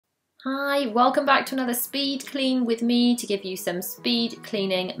Hi, welcome back to another speed clean with me to give you some speed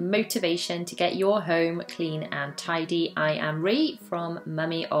cleaning motivation to get your home clean and tidy. I am Ree from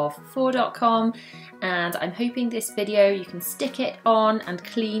mummyof4.com and I'm hoping this video you can stick it on and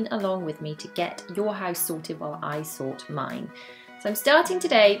clean along with me to get your house sorted while I sort mine. So I'm starting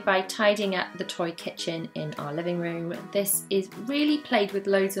today by tidying up the toy kitchen in our living room. This is really played with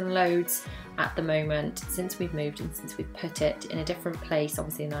loads and loads at the moment since we've moved and since we've put it in a different place,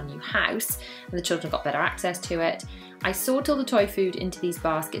 obviously in our new house, and the children got better access to it. I sort all the toy food into these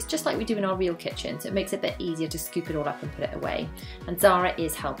baskets just like we do in our real kitchen, so it makes it a bit easier to scoop it all up and put it away. And Zara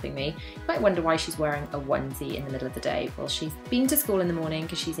is helping me. You might wonder why she's wearing a onesie in the middle of the day. Well, she's been to school in the morning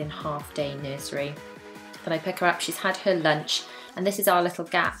because she's in half-day nursery. Then I pick her up, she's had her lunch, and this is our little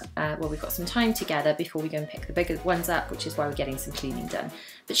gap where we've got some time together before we go and pick the bigger ones up, which is why we're getting some cleaning done.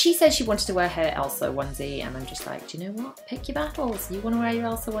 But she said she wanted to wear her Elsa onesie, and I'm just like, do you know what? Pick your battles. You want to wear your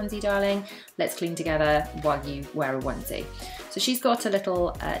Elsa onesie, darling? Let's clean together while you wear a onesie. So she's got a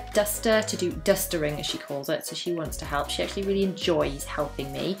little duster to do dustering, as she calls it, so she wants to help. She actually really enjoys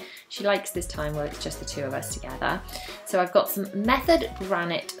helping me. She likes this time where it's just the two of us together. So I've got some Method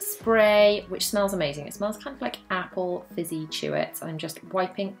Granite spray, which smells amazing. It smells kind of like apple fizzy chewits. I'm just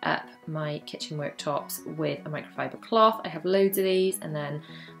wiping up my kitchen worktops with a microfiber cloth. I have loads of these and then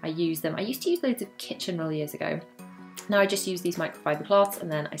I use them. I used to use loads of kitchen roll years ago. Now I just use these microfiber cloths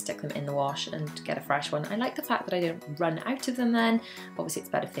and then I stick them in the wash and get a fresh one. I like the fact that I don't run out of them then. Obviously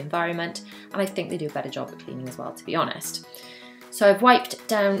it's better for the environment, and I think they do a better job at cleaning as well, to be honest. So I've wiped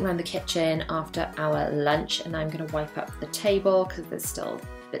down around the kitchen after our lunch, and now I'm going to wipe up the table because there's still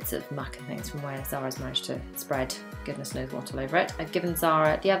bits of muck and things from where Zara's managed to spread goodness knows what all over it. I've given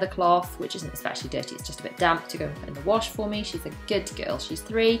Zara the other cloth, which isn't especially dirty, it's just a bit damp, to go and put in the wash for me. She's a good girl, she's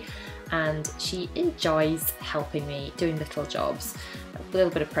 3 and she enjoys helping me doing little jobs. A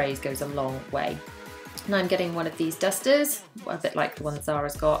little bit of praise goes a long way. Now I'm getting one of these dusters, a bit like the one that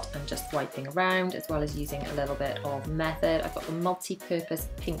Zara's got, and just wiping around, as well as using a little bit of Method. I've got the multi-purpose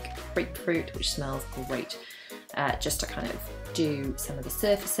pink grapefruit, which smells great, just to kind of do some of the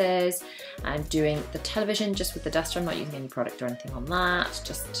surfaces. I'm doing the television just with the duster. I'm not using any product or anything on that,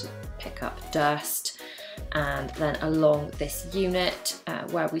 just to pick up dust. And then along this unit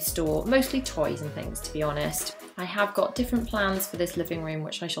where we store mostly toys and things, to be honest. I have got different plans for this living room,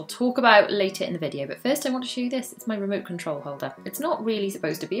 which I shall talk about later in the video, but first I want to show you this. It's my remote control holder. It's not really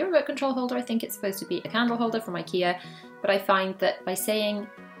supposed to be a remote control holder. I think it's supposed to be a candle holder from IKEA, but I find that by saying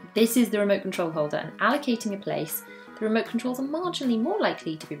this is the remote control holder and allocating a place, the remote controls are marginally more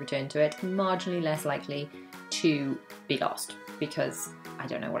likely to be returned to it and marginally less likely to be lost, because I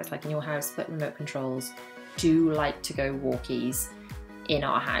don't know what it's like in your house, but remote controls do like to go walkies in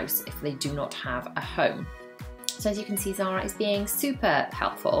our house if they do not have a home. So as you can see, Zara is being super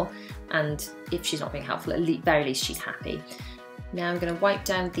helpful, and if she's not being helpful, at the very least she's happy. Now I'm going to wipe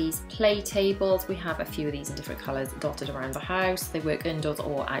down these play tables. We have a few of these in different colours dotted around the house. They work indoors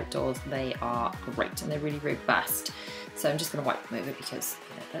or outdoors. They are great and they're really robust. So I'm just going to wipe them over because,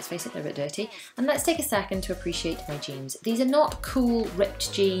 you know, let's face it, they're a bit dirty. And let's take a second to appreciate my jeans. These are not cool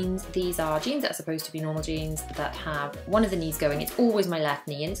ripped jeans. These are jeans that are supposed to be normal jeans that have one of the knees going. It's always my left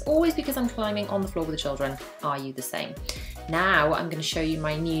knee, and it's always because I'm climbing on the floor with the children. Are you the same? Now I'm going to show you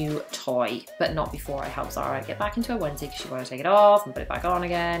my new toy, but not before I help Zara get back into her onesie because she's got to take it off and put it back on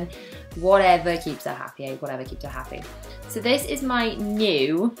again. Whatever keeps her happy, eh? Whatever keeps her happy. So this is my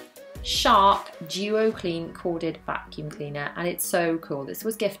new Shark DUOCLEAN corded vacuum cleaner, and it's so cool. This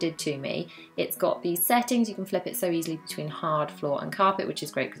was gifted to me. It's got these settings. You can flip it so easily between hard floor and carpet, which is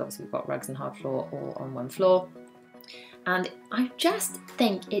great because obviously we've got rugs and hard floor all on one floor. And I just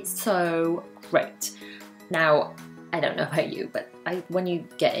think it's so great. Now, I don't know about you, but when you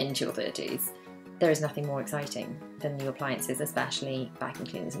get into your 30s, there is nothing more exciting than new appliances, especially vacuum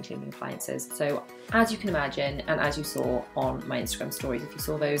cleaners and cleaning appliances. So as you can imagine, and as you saw on my Instagram stories, if you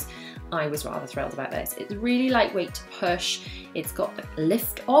saw those, I was rather thrilled about this. It's really lightweight to push. It's got the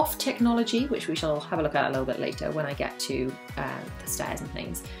lift off technology, which we shall have a look at a little bit later when I get to the stairs and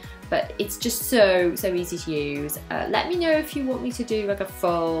things. But it's just so easy to use. Let me know if you want me to do like a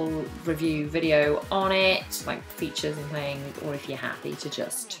full review video on it, like features and things, or if you're happy to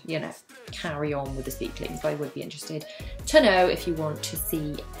just, you know, carry on with the speed cleans. But I would be interested to know if you want to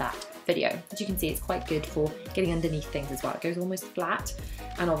see that video. As you can see, it's quite good for getting underneath things as well. It goes almost flat,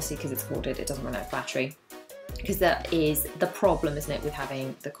 and obviously because it's corded, it doesn't run out of battery. Because that is the problem, isn't it, with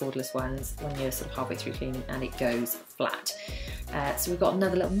having the cordless ones when you're sort of halfway through cleaning and it goes flat. So we've got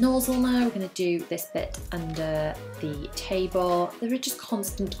another little nozzle now. We're going to do this bit under the table. There are just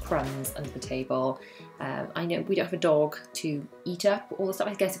constant crumbs under the table. I know we don't have a dog to eat up all the stuff.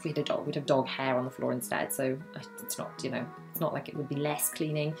 I guess if we had a dog, we'd have dog hair on the floor instead, so it's not, you know, it's not like it would be less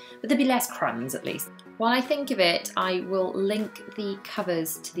cleaning, but there'd be less crumbs at least. While I think of it, I will link the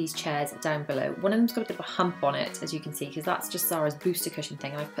covers to these chairs down below. One of them's got a bit of a hump on it, as you can see, because that's just Zara's booster cushion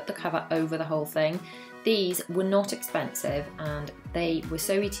thing, and I've put the cover over the whole thing. These were not expensive and they were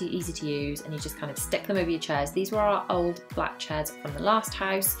so easy to use, and you just kind of stick them over your chairs. These were our old black chairs from the last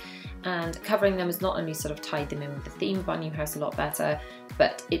house, and covering them has not only sort of tied them in with the theme of our new house a lot better,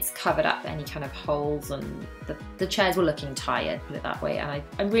 but it's covered up any kind of holes, and the chairs were looking tired, put it that way. And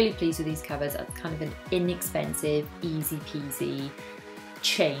I'm really pleased with these covers. It's kind of an inexpensive, easy peasy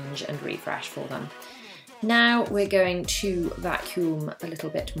change and refresh for them. Now we're going to vacuum a little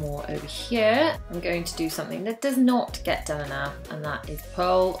bit more over here. I'm going to do something that does not get done enough, and that is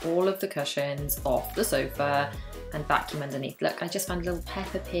pull all of the cushions off the sofa and vacuum underneath. Look, I just found a little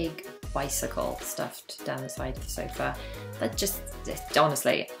Peppa Pig bicycle stuffed down the side of the sofa. That just,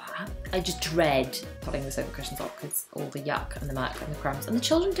 honestly, I just dread pulling the sofa cushions off because all the yuck and the muck and the crumbs, and the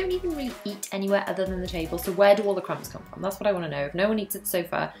children don't even really eat anywhere other than the table, so where do all the crumbs come from? That's what I want to know. If no one eats at the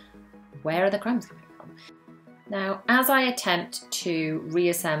sofa, where are the crumbs coming from? Now, as I attempt to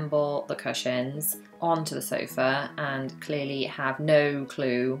reassemble the cushions onto the sofa and clearly have no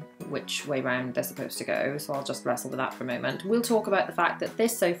clue which way round they're supposed to go, so I'll just wrestle with that for a moment, we'll talk about the fact that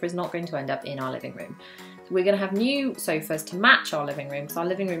this sofa is not going to end up in our living room. So we're going to have new sofas to match our living room, because our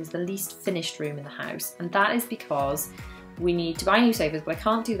living room is the least finished room in the house, and that is because we need to buy new sofas, but I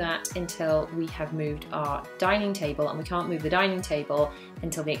can't do that until we have moved our dining table, and we can't move the dining table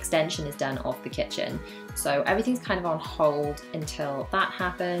until the extension is done of the kitchen. So everything's kind of on hold until that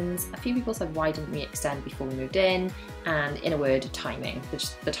happens. A few people said, why didn't we extend before we moved in? And in a word, timing.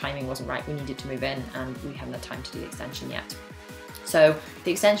 The timing wasn't right. We needed to move in and we haven't had time to do the extension yet. So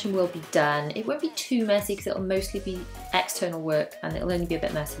the extension will be done. It won't be too messy because it'll mostly be external work, and it'll only be a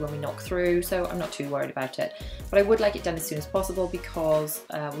bit messy when we knock through, so I'm not too worried about it. But I would like it done as soon as possible because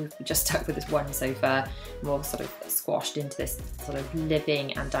we've just stuck with this one sofa, and we're all sort of squashed into this sort of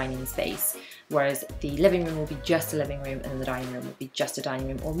living and dining space, whereas the living room will be just a living room and then the dining room will be just a dining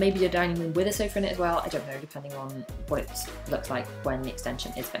room, or maybe a dining room with a sofa in it as well. I don't know, depending on what it looks like when the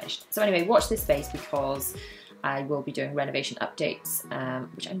extension is finished. So anyway, watch this space because I will be doing renovation updates,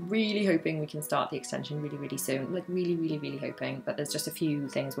 which I'm really hoping we can start the extension really soon. Like really hoping, but there's just a few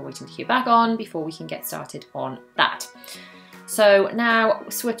things we're waiting to hear back on before we can get started on that. So now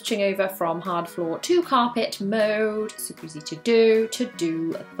switching over from hard floor to carpet mode, super easy to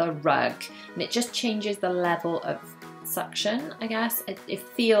do the rug. And it just changes the level of suction, I guess. It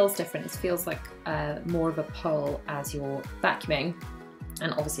feels different. It feels like more of a pull as you're vacuuming,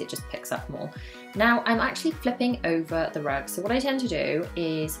 and obviously it just picks up more. Now I'm actually flipping over the rug. So what I tend to do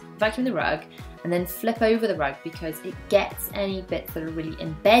is vacuum the rug and then flip over the rug, because it gets any bits that are really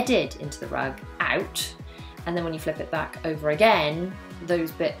embedded into the rug out. And then when you flip it back over again,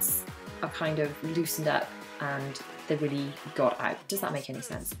 those bits are kind of loosened up and they really got out. Does that make any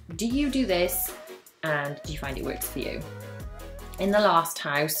sense? Do you do this, and do you find it works for you? In the last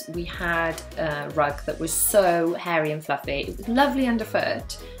house, we had a rug that was so hairy and fluffy. It was lovely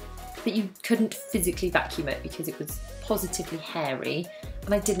underfoot, but you couldn't physically vacuum it because it was positively hairy.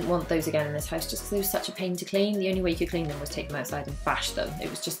 And I didn't want those again in this house just because they were such a pain to clean. The only way you could clean them was take them outside and bash them. It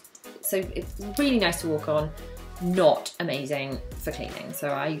was just, so it's really nice to walk on, not amazing for cleaning.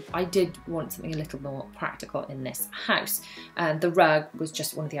 So I did want something a little more practical in this house. The rug was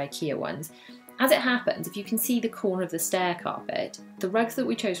just one of the IKEA ones. As it happens, if you can see the corner of the stair carpet, the rugs that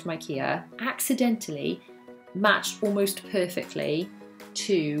we chose from IKEA accidentally matched almost perfectly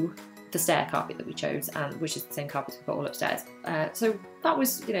to the stair carpet that we chose, and which is the same carpet we've got all upstairs. So that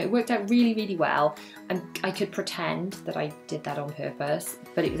was, you know, it worked out really well, and I could pretend that I did that on purpose,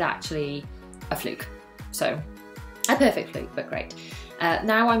 but it was actually a fluke. So a perfect fluke, but great.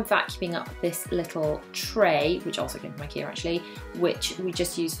 Now I'm vacuuming up this little tray, which also came from IKEA actually, which we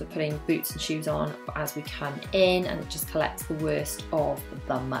just use for putting boots and shoes on as we come in, and it just collects the worst of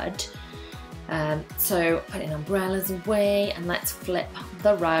the mud. So putting umbrellas away, and let's flip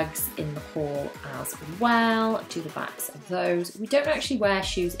the rugs in the hall as well, do the backs of those. We don't actually wear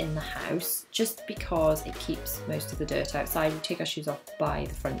shoes in the house just because it keeps most of the dirt outside. We take our shoes off by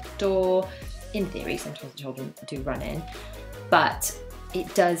the front door. In theory, sometimes the children do run in, but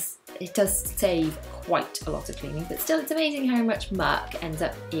it does save quite a lot of cleaning, but still it's amazing how much muck ends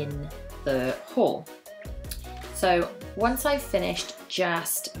up in the hall. So once I've finished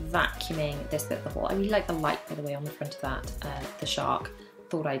just vacuuming this bit of the hall, I really like the light, by the way, on the front of that, the shark.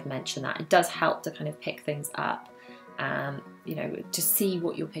 Thought I'd mention that. It does help to kind of pick things up, you know, to see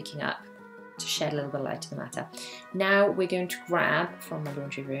what you're picking up to shed a little bit of light to the matter. Now we're going to grab from my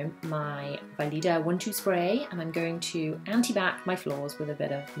laundry room my Veleda 1-2 spray, and I'm going to anti-bac my floors with a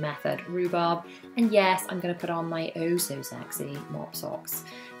bit of Method rhubarb. And yes, I'm going to put on my oh so sexy mop socks,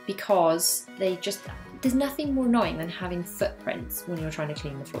 because there's nothing more annoying than having footprints when you're trying to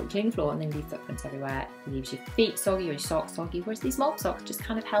clean the floor. You clean the floor and then leave footprints everywhere. It leaves your feet soggy or your socks soggy, whereas these mop socks just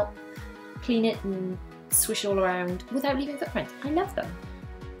kind of help clean it and swish it all around without leaving footprints. I love them.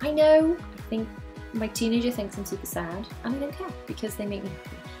 I know, I think my teenager thinks I'm super sad, and I don't care because they make me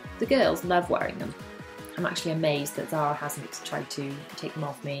happy. The girls love wearing them. I'm actually amazed that Zara hasn't tried to take them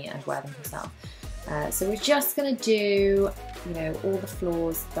off me and wear them herself. So we're just going to do, you know, all the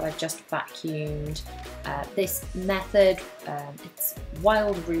floors that I've just vacuumed. This Method, it's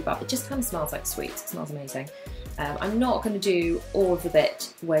wild rhubarb. It just kind of smells like sweets. It smells amazing. I'm not going to do all of the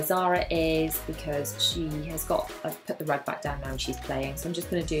bit where Zara is because she has I've put the rug back down now and she's playing, so I'm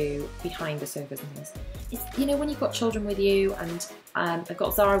just going to do behind the sofas and this. It's, you know, when you've got children with you, and I've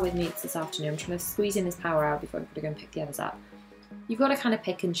got Zara with me this afternoon, I'm trying to squeeze in this power hour before I'm going to go and pick the others up. You've got to kind of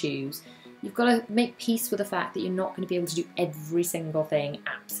pick and choose. You've got to make peace with the fact that you're not going to be able to do every single thing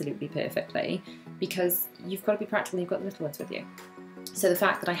absolutely perfectly, because you've got to be practical and you've got the little ones with you. So the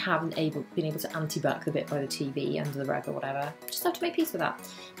fact that I haven't been able to anti-bac the bit by the TV under the rug or whatever, just have to make peace with that.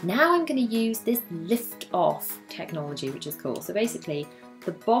 Now I'm going to use this lift off technology, which is cool. So basically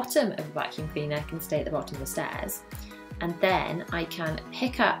the bottom of a vacuum cleaner can stay at the bottom of the stairs, and then I can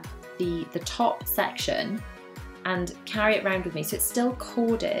pick up the top section and carry it around with me. So it's still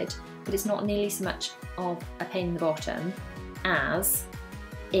corded, but it's not nearly so much of a pain in the bottom as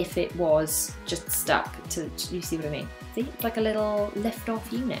if it was just stuck to, you see what I mean? See, it's like a little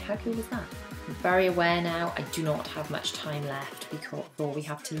lift-off unit. How cool is that? I'm very aware now I do not have much time left before we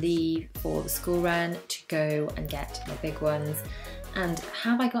have to leave for the school run to go and get my big ones. And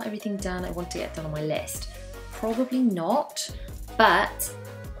have I got everything done I want to get done on my list? Probably not, but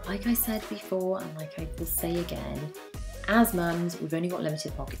like I said before, and like I will say again, as mums, we've only got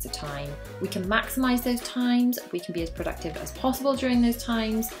limited pockets of time. We can maximise those times, we can be as productive as possible during those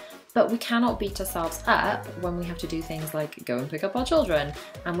times, but we cannot beat ourselves up when we have to do things like go and pick up our children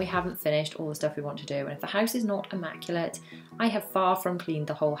and we haven't finished all the stuff we want to do. And if the house is not immaculate, I have far from cleaned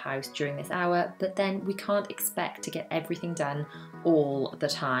the whole house during this hour, but then we can't expect to get everything done all the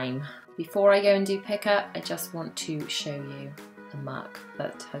time. Before I go and do pickup, I just want to show you the muck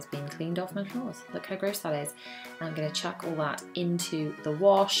that has been cleaned off my floors. Look how gross that is. I'm going to chuck all that into the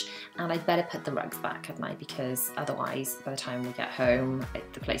wash, and I'd better put the rugs back, hadn't I? Because otherwise by the time we get home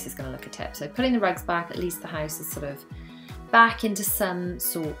the place is going to look a tip. So putting the rugs back, at least the house is sort of back into some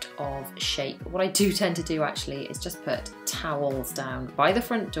sort of shape. What I do tend to do actually is just put towels down by the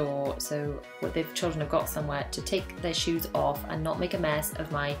front door, so the children have got somewhere to take their shoes off and not make a mess of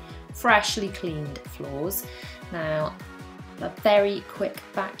my freshly cleaned floors. Now a very quick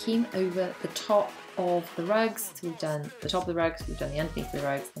vacuum over the top of the rugs. So we've done the top of the rugs, we've done the underneath of the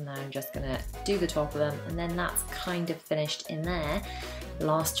rugs, and now I'm just gonna do the top of them, and then that's kind of finished in there.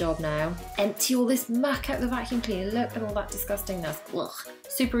 Last job now, empty all this muck out of the vacuum cleaner. Look at all that disgustingness. Ugh.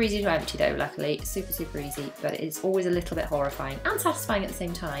 Super easy to empty though, luckily. Super easy, but it's always a little bit horrifying and satisfying at the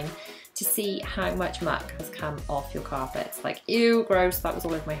same time to see how much muck has come off your carpets. Like, ew, gross, that was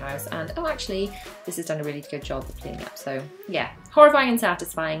all over my house. And oh, actually, this has done a really good job of cleaning up. So yeah, horrifying and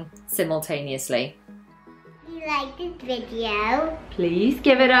satisfying simultaneously. If you like this video, please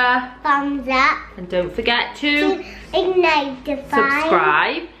give it a thumbs up. And don't forget to notify,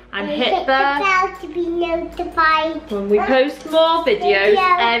 subscribe, and hit the bell to be notified when we post more videos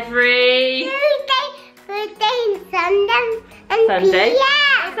every Thursday and Sunday at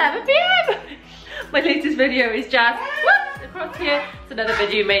 7 PM. My latest video is just across here. It's another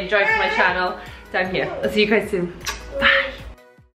video you may enjoy from my channel down here. I'll see you guys soon.